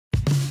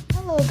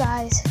Hello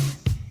guys,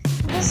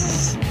 this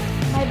is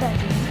my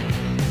bedroom,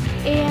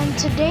 and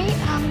today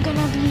I'm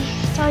gonna be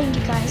telling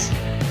you guys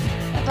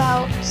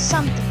about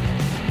something.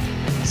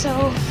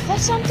 So that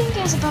something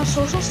is about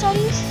social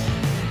studies.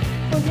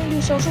 We're gonna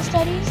do social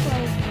studies,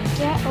 sorry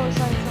for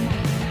my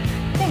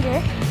finger.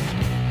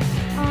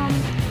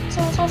 So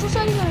social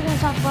studies, we're gonna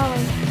talk about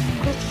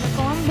Christopher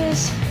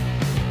Columbus,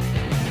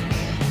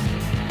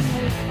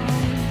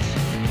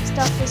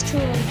 stuff is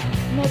true,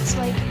 myths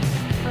are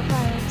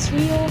pirates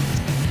real,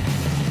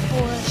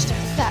 or stuff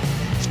like that.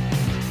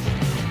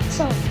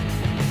 So,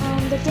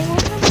 the thing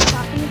we're going to be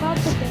talking about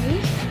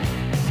today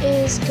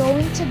is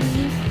going to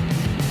be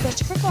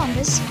Christopher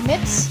Columbus,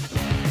 myths,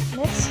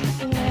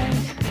 and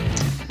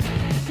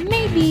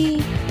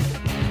maybe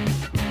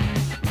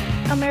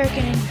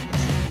American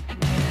Indians,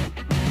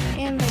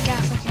 and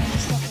African and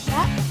stuff like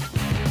that.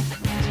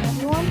 So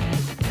everyone,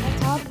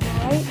 let's hop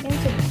right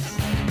into this.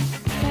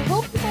 And I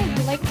hope you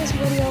guys like this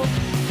video.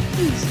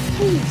 Please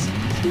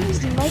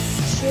like,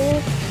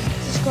 share,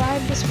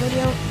 subscribe this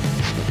video,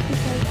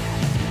 because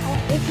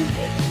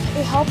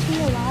it helps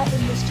me a lot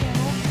in this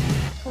channel,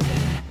 because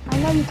I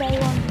know you guys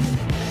want to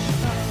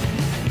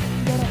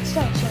get at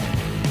stuff, so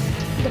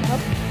I'm gonna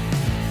help you.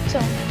 So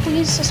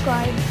please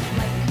subscribe,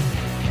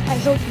 I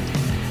hope you do.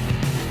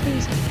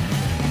 Please,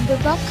 and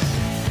good luck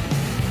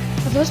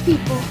for those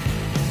people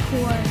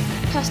who are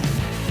testing,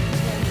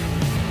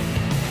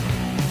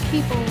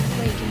 people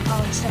in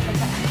college, stuff like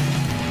that.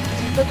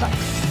 Good luck.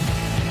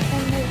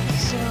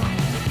 So,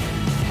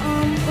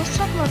 let's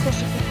talk about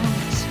Christopher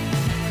Columbus.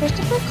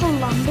 Christopher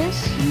Columbus,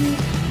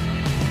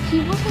 he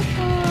was a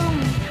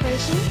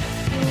person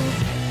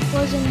who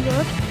was in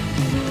Europe.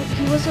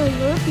 He was a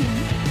European.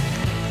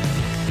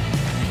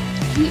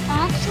 He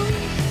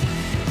actually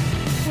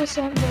was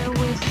sent to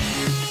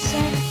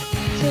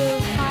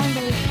find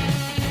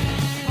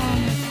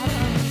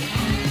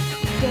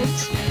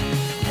goods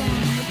from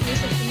the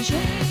place of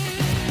Asia.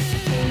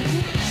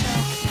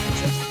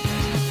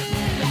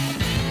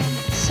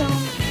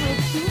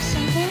 He was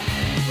sent there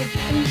with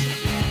Asia,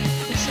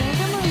 the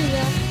Santa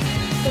Maria,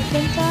 the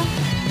Pinta,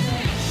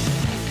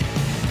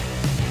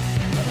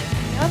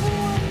 the other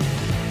one,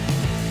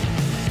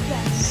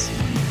 yes,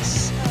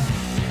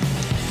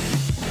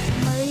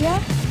 Maria.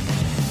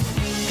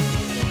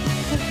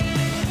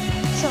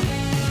 So,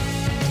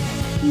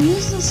 he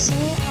used the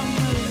Santa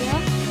Maria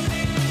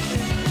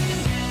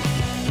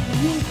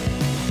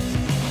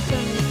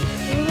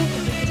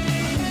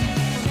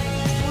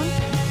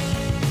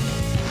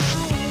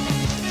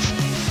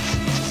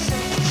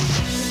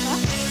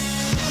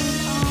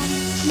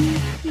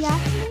He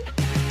actually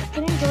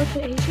didn't go to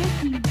Asia.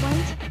 He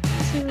went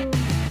to,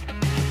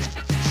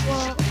 I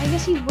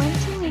guess he went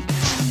to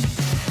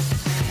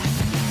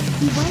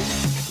he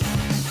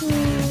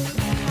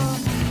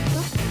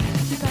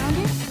found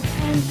it,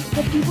 and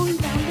the people he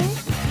found there,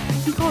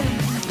 he called them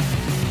Indians.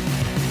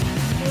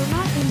 They were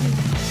not Indians.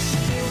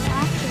 They were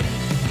actually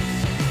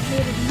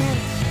Native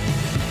Americans.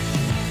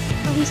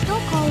 But he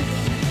still called them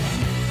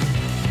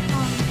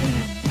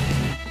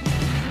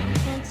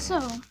Indians. And so,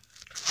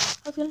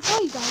 I was gonna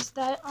tell you guys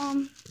that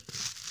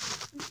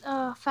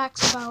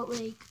facts about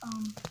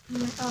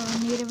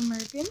Native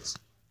Americans.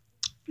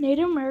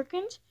 Native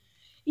Americans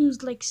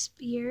used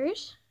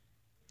spears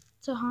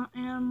to hunt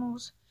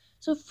animals.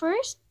 So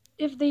first,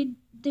 if they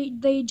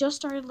just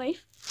started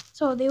life,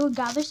 so they would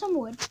gather some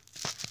wood,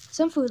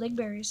 some food like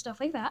berries, stuff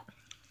like that.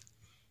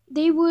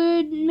 They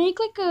would make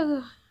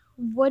a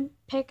wood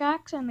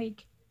pickaxe, and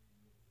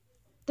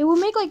they would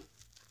make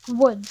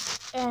wood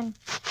and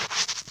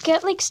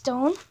get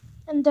stone,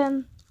 and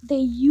then they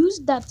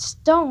used that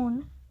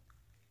stone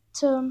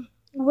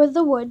with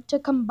the wood to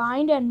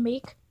combine and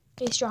make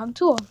a strong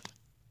tool.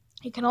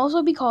 It can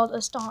also be called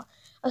a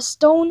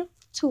stone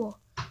tool.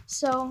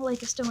 So a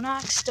stone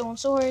axe, stone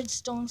sword,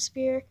 stone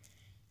spear,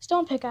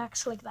 stone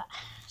pickaxe, like that.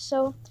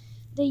 So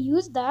they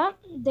used that.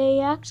 They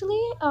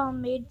actually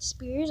made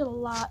spears a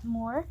lot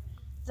more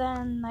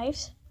than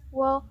knives.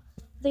 Well,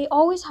 they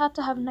always had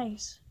to have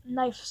knives,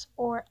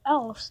 or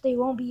else they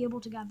won't be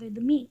able to gather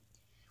the meat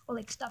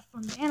or stuff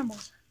from the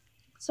animals.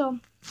 So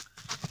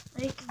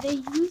they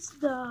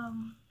used the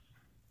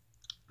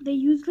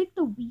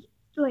wheat,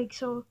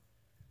 so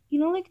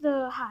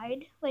the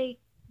hide,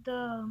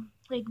 the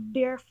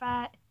bear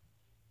fat,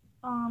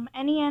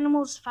 any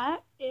animal's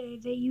fat,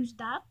 they used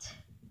that.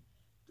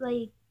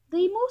 They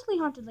mostly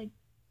hunted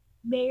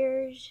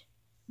bears,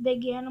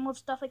 big animals,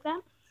 stuff like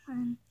that,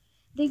 and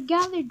they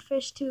gathered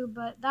fish too,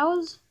 but that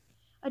was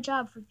a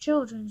job for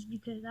children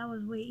because that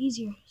was way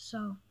easier.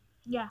 So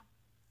yeah.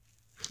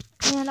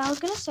 And I was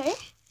gonna say,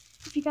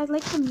 if you guys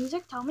like the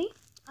music, tell me.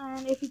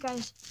 And if you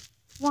guys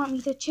want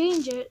me to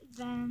change it,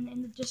 then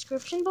in the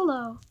description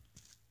below,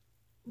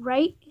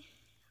 write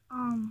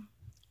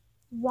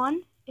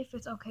 1 if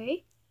it's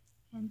okay,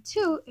 and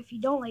 2 if you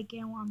don't like it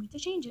and want me to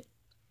change it,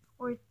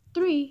 or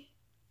 3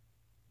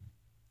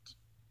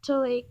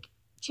 to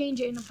change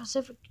it in a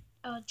specific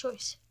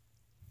choice.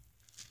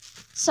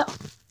 So,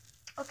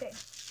 okay.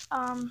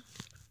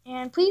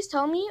 And please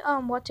tell me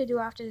what to do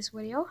after this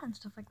video and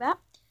stuff like that.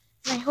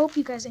 I hope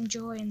you guys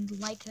enjoy and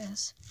like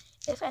this.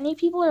 If any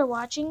people are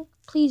watching,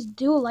 please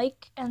do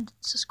like and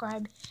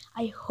subscribe.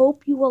 I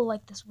hope you will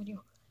like this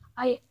video.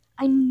 I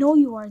know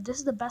you are. This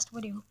is the best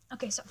video.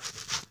 Okay, so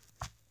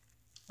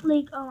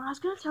I was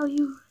gonna tell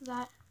you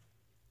that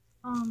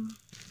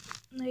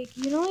like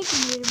Native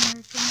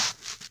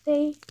Americans,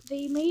 they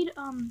made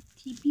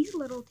teepees,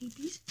 little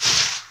teepees.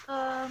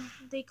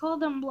 They called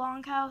them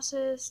long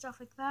houses, stuff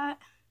like that,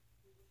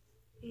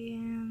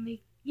 and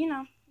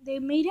they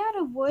made out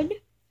of wood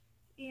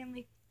and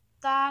like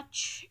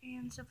thatch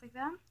and stuff like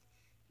that.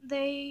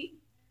 They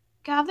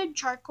gathered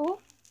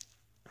charcoal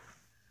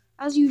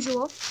as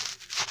usual,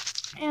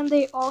 and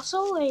they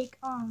also they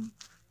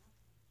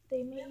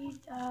made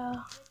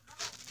oh,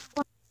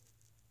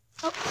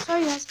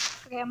 sorry guys.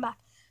 Okay, I'm back.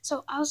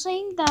 So I was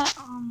saying that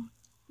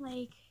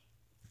like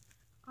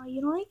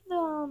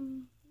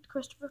the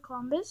Christopher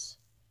Columbus,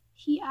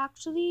 he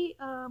actually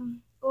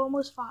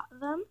almost fought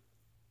them.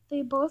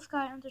 They both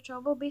got into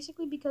trouble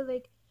basically because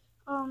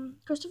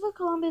Christopher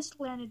Columbus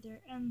landed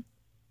there and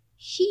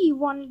he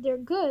wanted their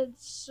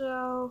goods,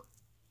 so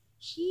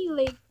he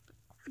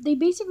they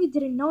basically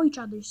didn't know each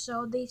other,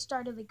 so they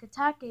started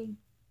attacking.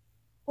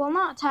 Well,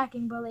 not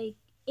attacking, but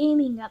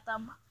aiming at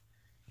them.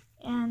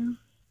 And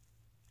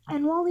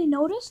while they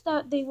noticed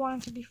that they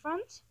wanted to be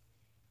friends,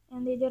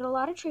 and they did a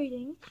lot of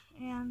trading,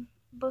 and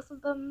both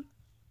of the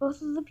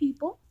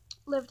people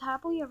lived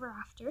happily ever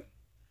after.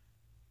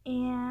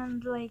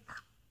 And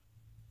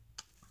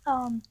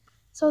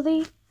so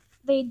they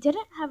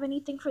didn't have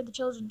anything for the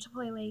children to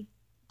play. Like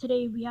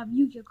today we have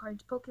Yu-Gi-Oh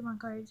cards, Pokemon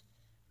cards,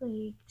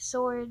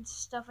 swords,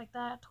 stuff like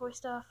that, toy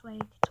stuff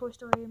like Toy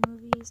Story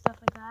movies, stuff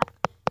like that,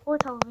 or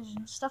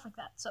television, stuff like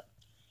that. So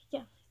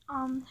yeah,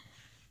 I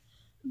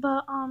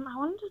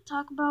wanted to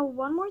talk about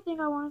one more thing.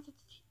 I wanted to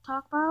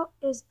talk about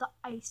is the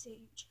Ice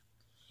Age.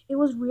 It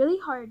was really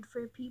hard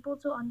for people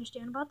to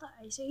understand about the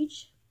Ice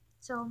Age,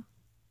 so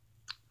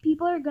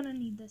people are gonna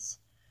need this.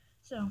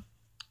 So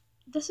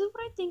this is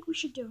what I think we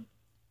should do.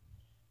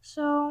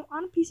 So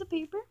on a piece of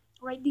paper,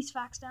 write these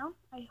facts down.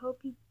 I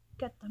hope you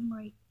get them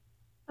right.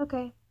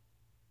 Okay.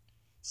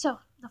 So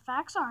the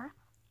facts are: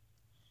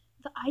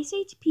 the Ice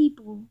Age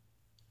people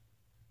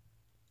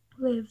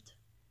lived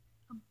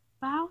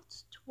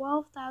about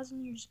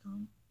 12,000 years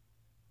ago.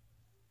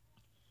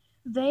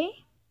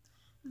 They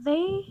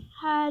they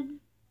had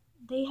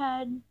they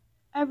had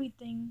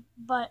everything,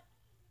 but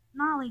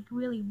not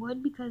really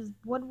wood, because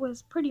wood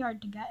was pretty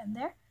hard to get in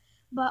there.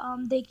 But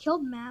they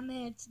killed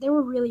mammoths. They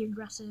were really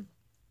aggressive.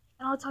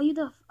 And I'll tell you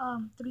the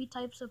three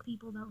types of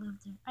people that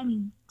lived there. I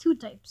mean, two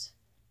types.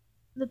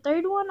 The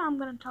third one I'm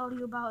gonna tell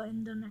you about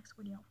in the next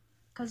video,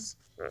 cause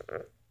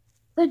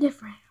they're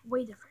different,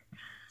 way different.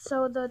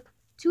 So the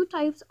two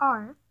types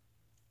are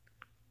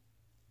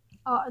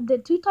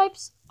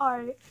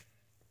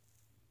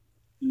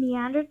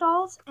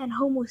Neanderthals and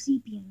Homo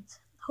sapiens.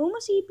 Homo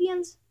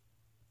sapiens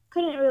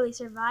couldn't really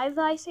survive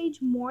the Ice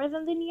Age more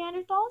than the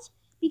Neanderthals,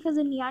 because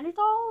the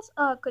Neanderthals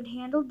could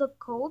handle the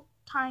cold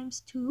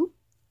times two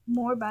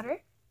more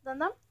better than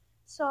them.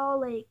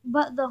 So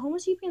but the Homo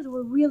sapiens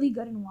were really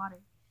good in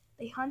water.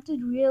 They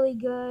hunted really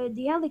good.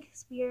 They had a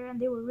spear and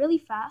they were really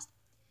fast,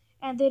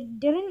 and they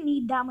didn't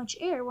need that much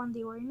air when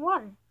they were in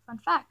water. Fun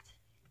fact: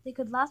 they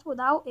could last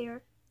without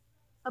air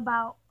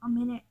about a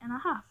minute and a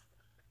half.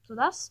 So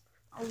that's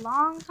a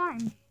long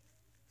time.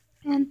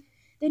 And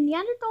the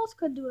Neanderthals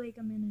could do a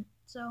minute.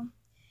 So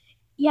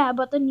yeah,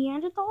 but the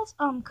Neanderthals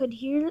could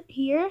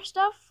hear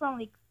stuff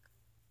from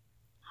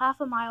half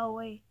a mile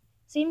away.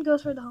 Same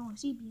goes for the Homo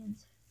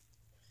sapiens.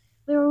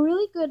 They were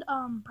really good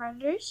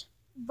predators,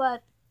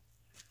 but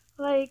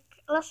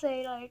let's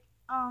say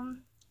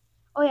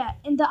oh yeah,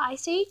 in the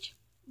Ice Age,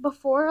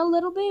 before a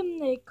little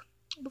bit,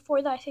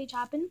 before the Ice Age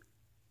happened,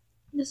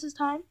 this is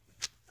time.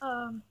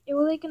 It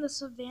was in the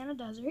Savannah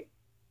Desert.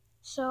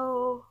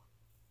 So,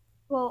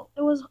 well,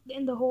 it was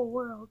in the whole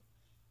world.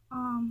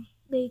 Um,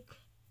 like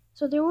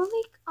So there were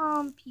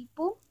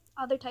people,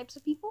 other types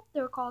of people.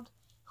 They were called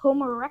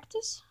Homo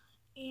erectus,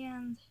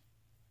 and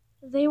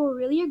they were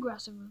really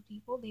aggressive with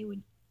people. They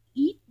would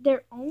eat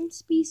their own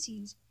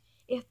species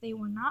if they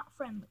were not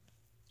friendly.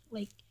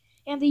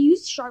 And they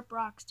used sharp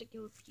rocks to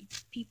kill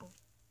people.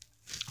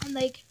 And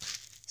if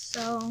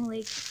someone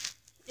was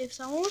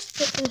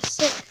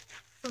sick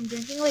from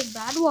drinking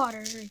bad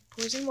water,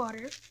 poison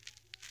water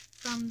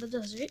from the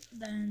desert,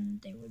 then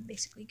they would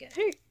basically get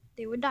hurt.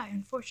 They would die,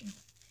 unfortunately.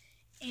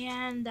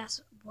 And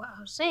that's what I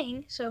was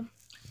saying. So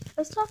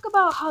let's talk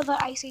about how the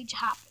Ice Age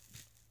happened.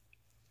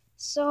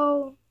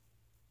 So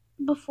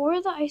before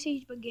the Ice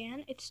Age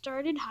began, it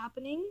started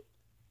happening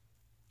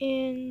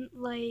in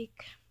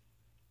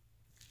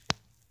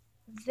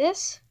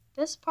this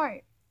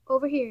part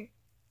over here.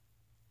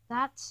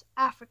 That's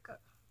Africa.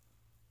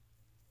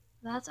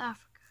 That's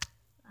Africa.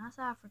 That's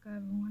Africa,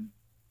 everyone.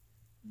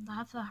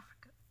 That's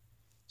Africa.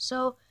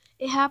 So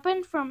it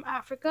happened from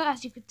Africa,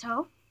 as you could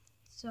tell.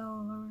 So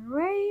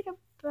right about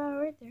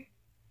right there.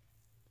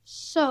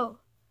 So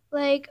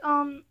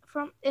from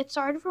it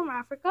started from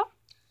Africa,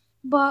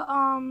 but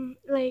when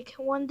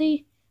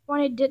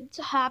it did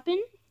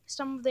happen,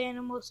 some of the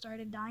animals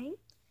started dying,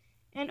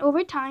 and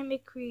over time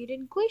it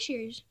created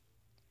glaciers.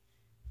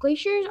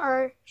 Glaciers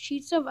are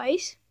sheets of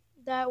ice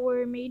that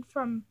were made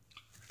from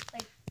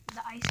like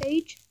the ice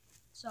age.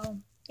 So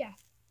yeah,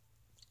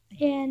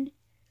 and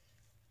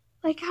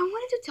like I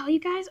wanted to tell you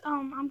guys,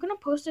 I'm gonna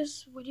post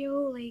this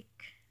video like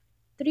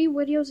 3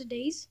 videos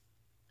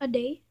a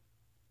day,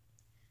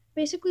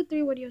 basically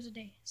 3 videos a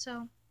day.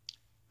 So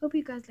hope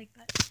you guys like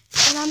that.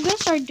 And I'm gonna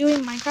start doing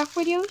Minecraft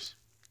videos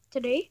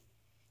today.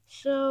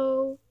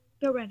 So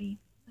get ready,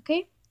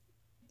 okay?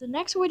 The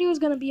next video is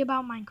gonna be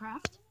about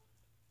Minecraft,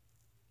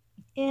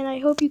 and I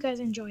hope you guys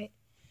enjoy it.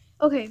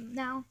 Okay,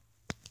 now,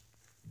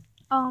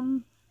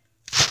 um,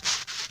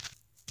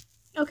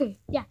 okay,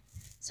 yeah.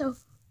 So,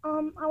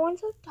 I want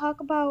to talk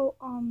about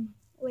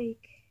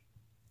like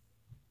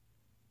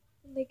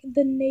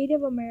the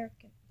Native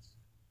Americans.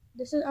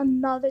 This is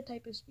another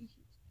type of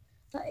species.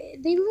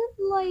 They lived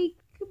like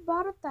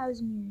about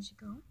 1,000 years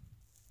ago.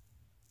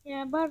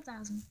 Yeah, about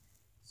 1,000.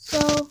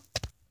 So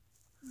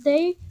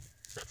they,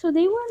 so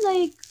they were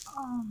like,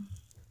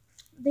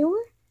 they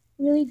were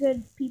really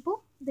good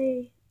people.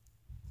 They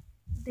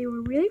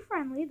were really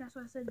friendly. That's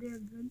why I said they're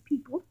good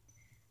people.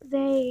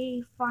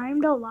 They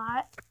farmed a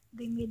lot.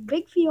 They made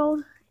big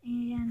fields,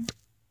 and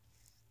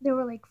there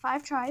were like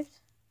 5 tribes.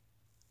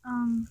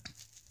 Um,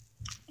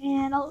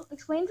 and I'll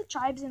explain the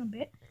tribes in a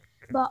bit.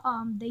 But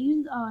they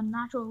used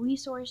natural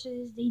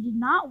resources. They did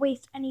not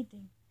waste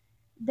anything.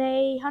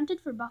 They hunted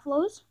for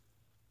buffaloes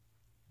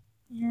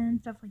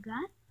and stuff like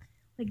that,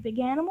 like big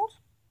animals.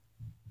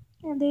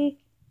 And the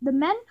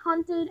men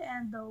hunted,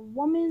 and the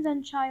women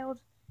and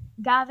child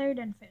gathered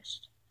and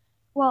fished.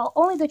 Well,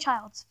 only the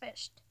childs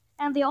fished.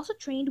 And they also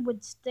trained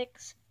with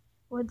sticks,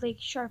 with like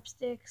sharp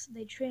sticks.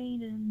 They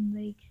trained and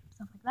like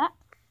stuff like that.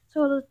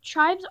 So the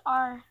tribes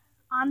are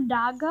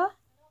Onondaga,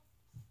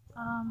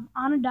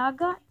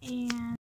 and